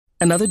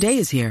Another day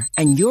is here,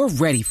 and you're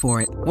ready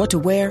for it. What to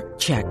wear?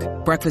 Check.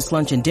 Breakfast,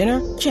 lunch, and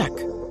dinner? Check.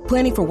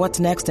 Planning for what's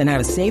next and how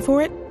to save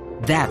for it?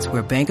 That's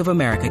where Bank of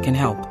America can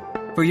help.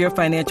 For your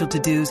financial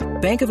to-dos,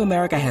 Bank of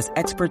America has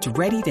experts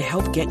ready to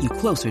help get you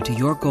closer to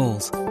your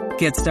goals.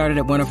 Get started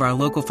at one of our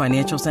local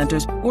financial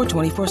centers or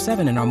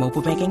 24/7 in our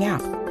mobile banking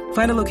app.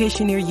 Find a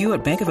location near you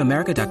at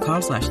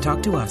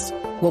bankofamerica.com/talktous.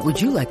 What would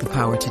you like the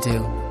power to do?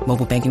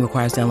 Mobile banking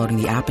requires downloading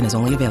the app and is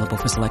only available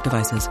for select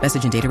devices.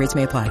 Message and data rates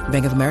may apply.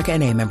 Bank of America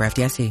N.A., member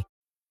FDIC.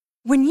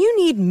 When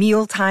you need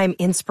mealtime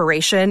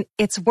inspiration,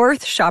 it's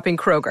worth shopping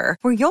Kroger,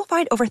 where you'll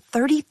find over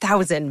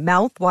 30,000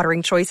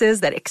 mouth-watering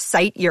choices that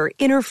excite your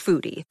inner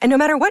foodie. And no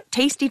matter what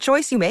tasty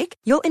choice you make,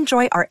 you'll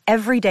enjoy our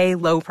everyday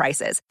low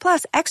prices,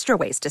 plus extra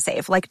ways to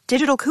save, like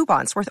digital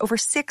coupons worth over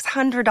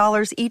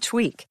 $600 each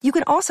week. You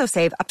can also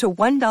save up to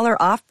 $1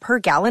 off per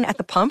gallon at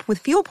the pump with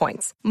fuel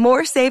points.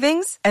 More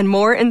savings and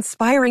more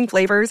inspiring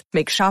flavors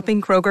make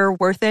shopping Kroger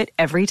worth it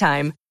every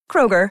time.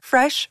 Kroger,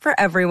 fresh for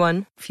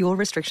everyone. Fuel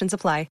restrictions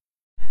apply.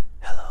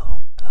 Hello.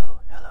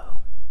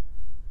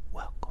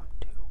 Welcome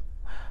to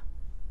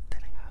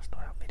Telling How to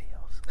Start Out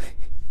Videos.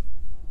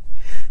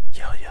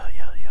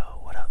 Yo.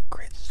 What up,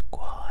 Grits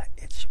Squad?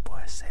 It's your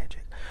boy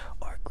Cedric,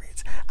 or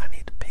Grits. I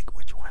need to pick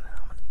which one.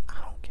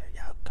 I don't care.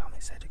 Y'all call me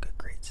Cedric or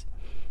Grits,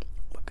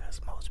 because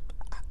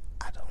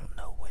I don't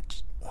know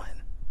which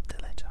one to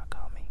let y'all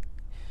call me.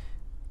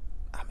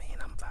 I mean,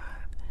 I'm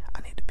fine.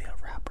 I need to be a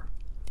rapper,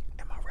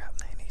 and my rap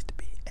name needs to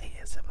be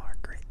ASMR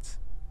Grits.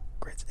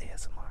 Grits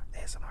ASMR.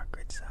 ASMR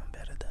Grits sound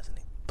better, doesn't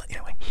it? But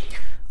anyway,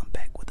 I'm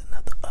back with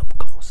another up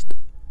close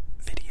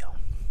video,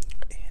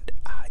 and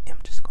I am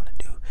just gonna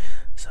do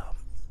some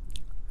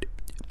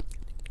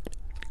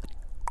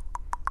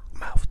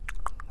mouth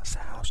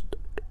sounds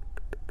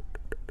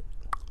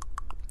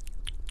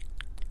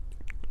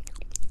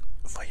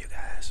for you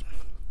guys.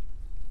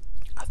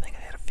 I think I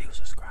had a few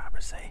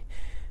subscribers say,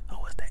 "Oh,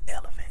 was that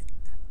elephant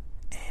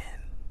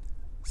and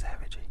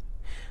savagery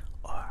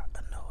or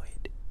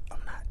annoyed?"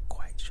 I'm not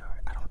quite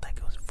sure. I don't think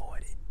it was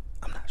voided.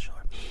 I'm not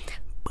sure.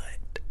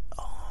 But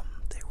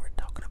they were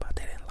talking about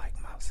they didn't like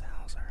mouth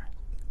sounds, or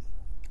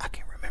I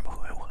can't remember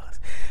who it was.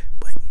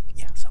 But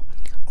yeah, so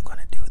I'm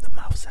gonna do the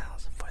mouth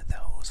sounds for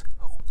those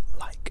who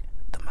like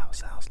the mouth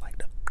sounds, like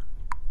the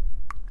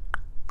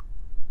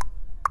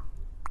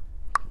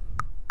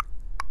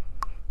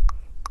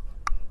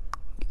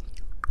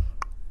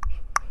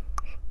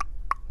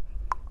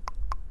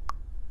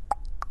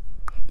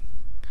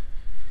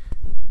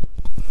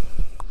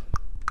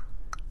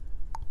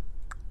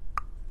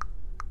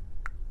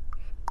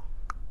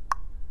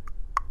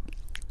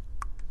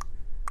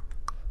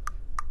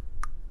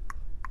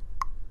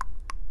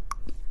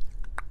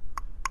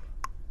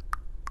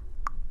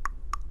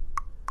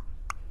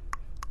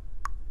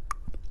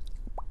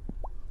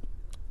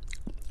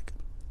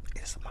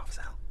it's a mouth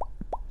sound.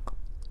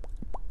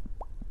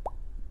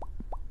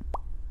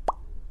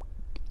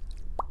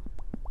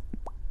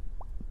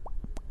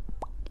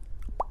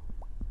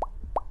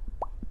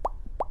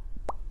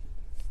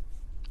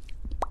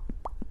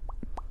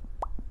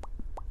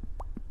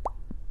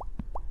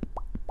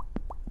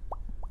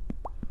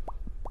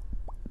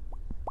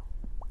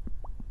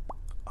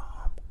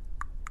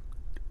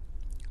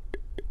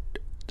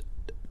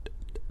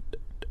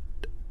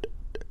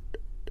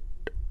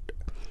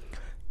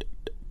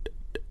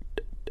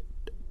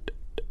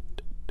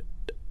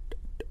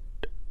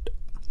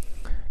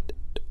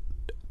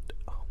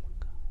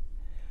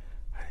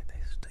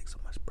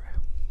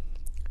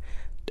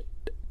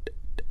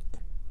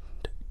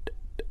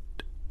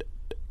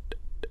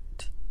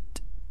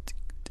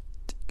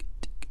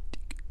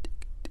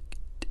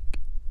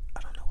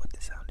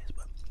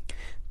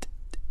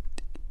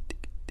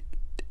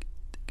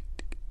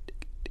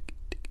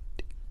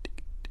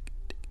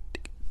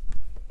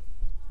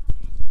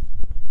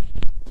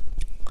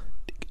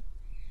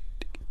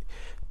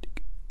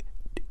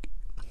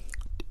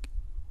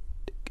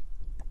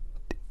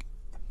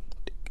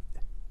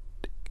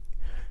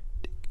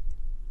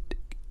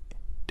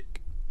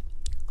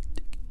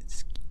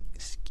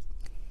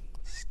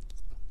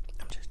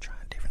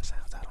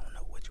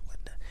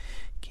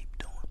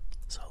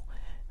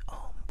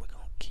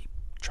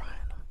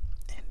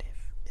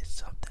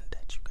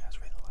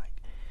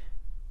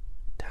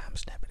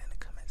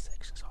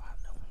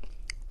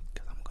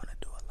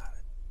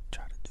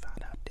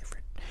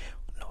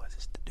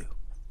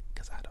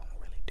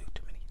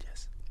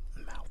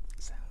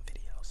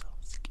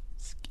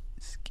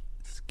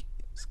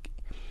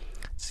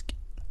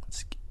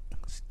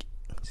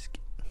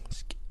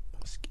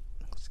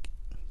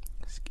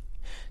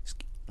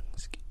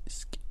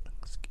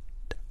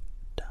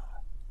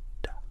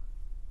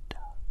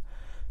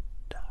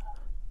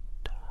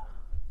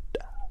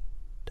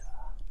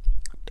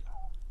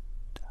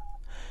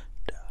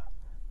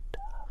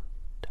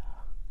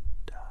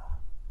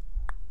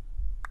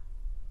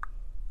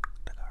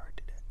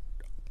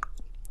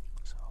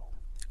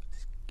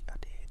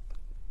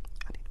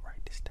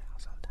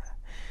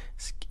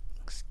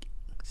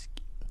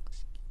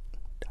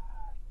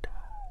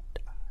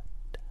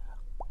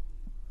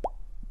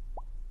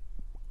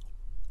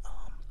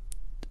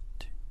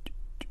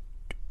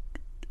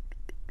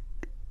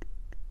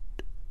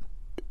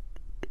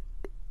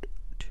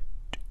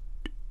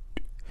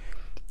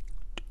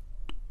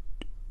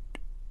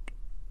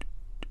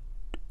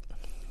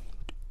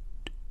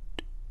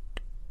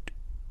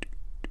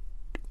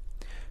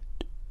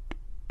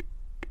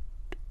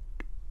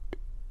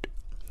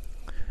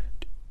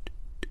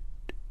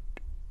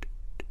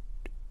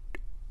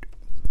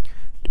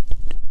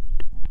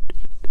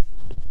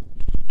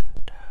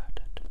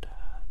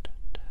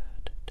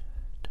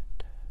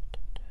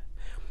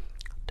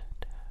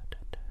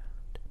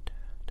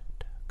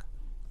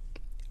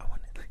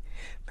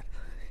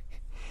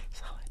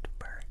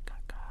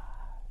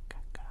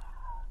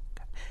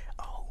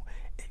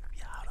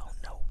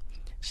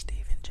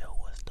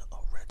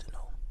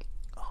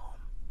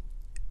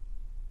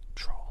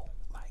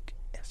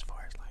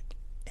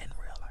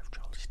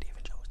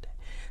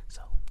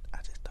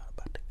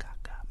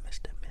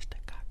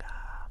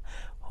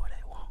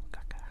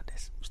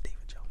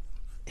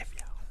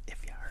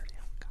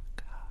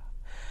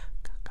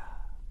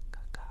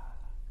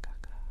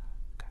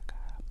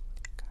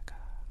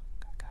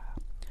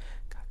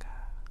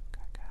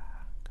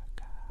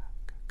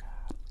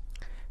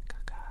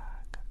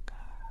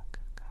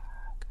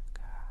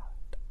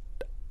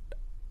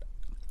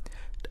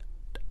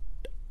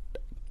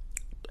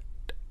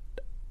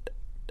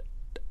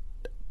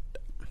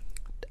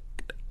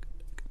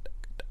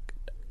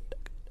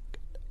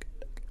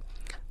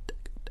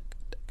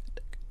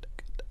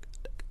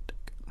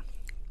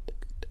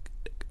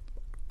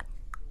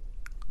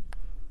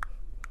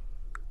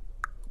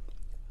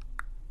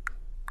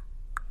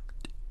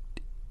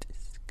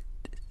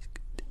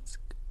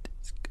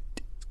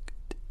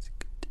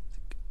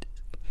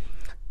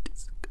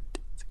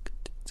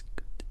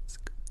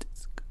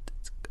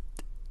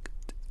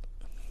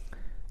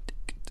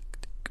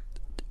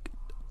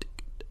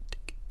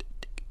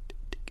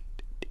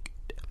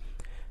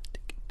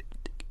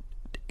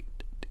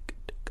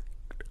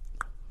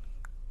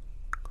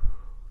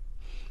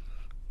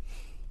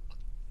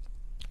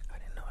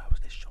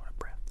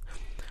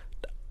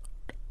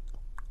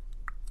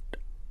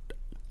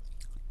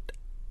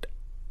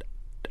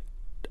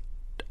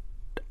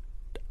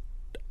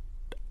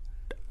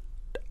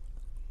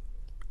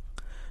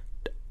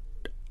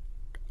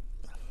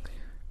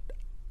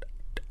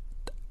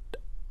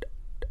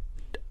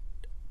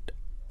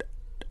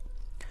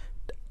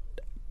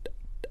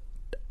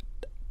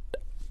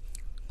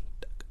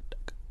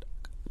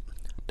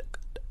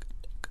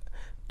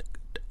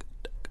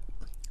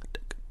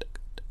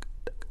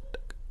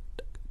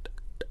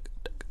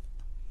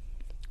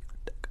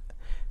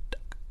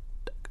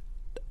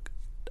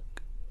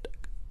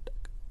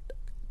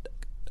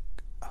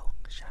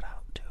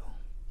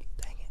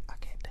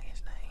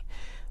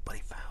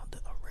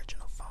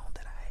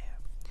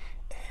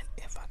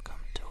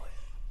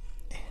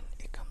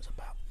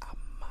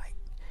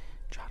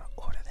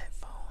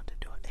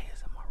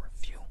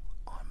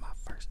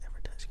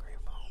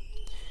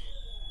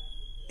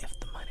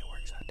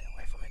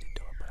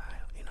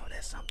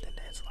 something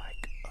that's like